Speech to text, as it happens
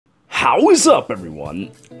How is up, everyone?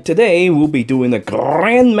 Today we'll be doing the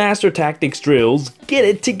Grandmaster Tactics drills Get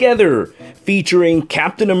It Together, featuring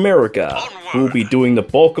Captain America, who will be doing the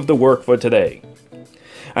bulk of the work for today.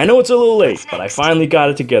 I know it's a little late, but I finally got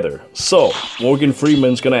it together. So, Morgan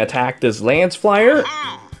Freeman's gonna attack this Lance Flyer,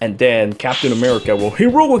 and then Captain America will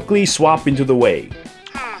heroically swap into the way,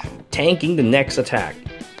 tanking the next attack.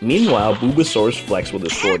 Meanwhile, Bulbasaur's Flex will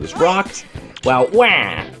destroy this rock, while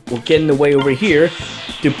Wah will get in the way over here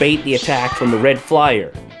to bait the attack from the Red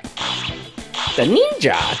Flyer. The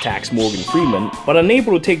Ninja attacks Morgan Freeman, but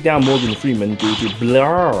unable to take down Morgan Freeman due to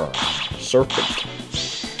Blur Serpent.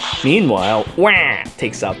 Meanwhile, Wah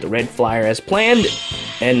takes out the Red Flyer as planned,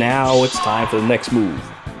 and now it's time for the next move.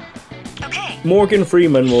 Morgan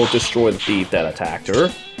Freeman will destroy the thief that attacked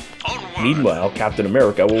her. Meanwhile, Captain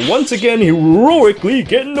America will once again heroically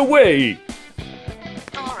get in the way.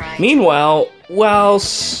 Meanwhile,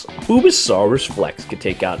 whilst Bulbasaur's Flex can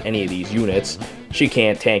take out any of these units, she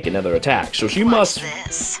can't tank another attack, so she must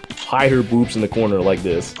hide her boobs in the corner like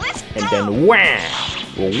this, and then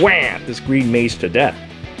wham this green mage to death,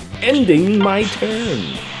 ending my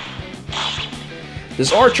turn.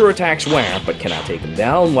 This archer attacks Wham, but cannot take him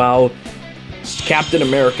down, while Captain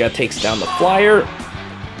America takes down the flyer.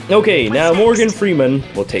 Okay, now Morgan Freeman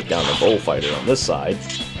will take down the bullfighter on this side.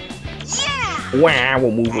 Wah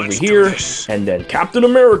will move over here, and then Captain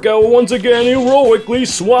America will once again heroically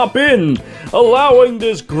swap in, allowing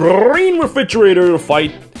this green refrigerator to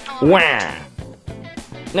fight Wah.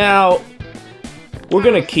 Now, we're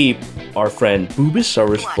gonna keep our friend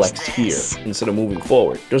Bulbasaur's Flex here instead of moving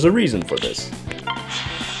forward. There's a reason for this.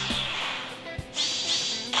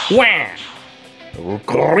 Wah! The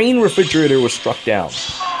green refrigerator was struck down.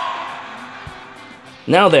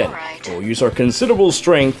 Now then, we'll use our considerable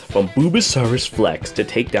strength from Bulbasaur's Flex to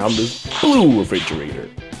take down this blue refrigerator.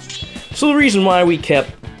 So the reason why we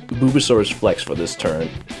kept Bulbasaur's Flex for this turn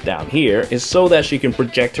down here is so that she can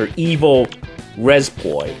project her evil res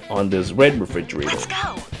ploy on this red refrigerator.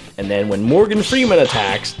 And then when Morgan Freeman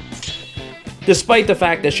attacks, despite the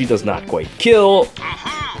fact that she does not quite kill,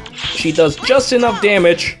 she does just enough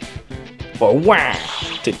damage for Wah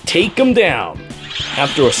to take him down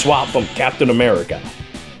after a swap from Captain America.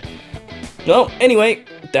 Well, anyway,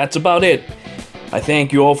 that's about it. I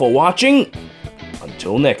thank you all for watching.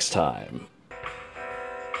 Until next time.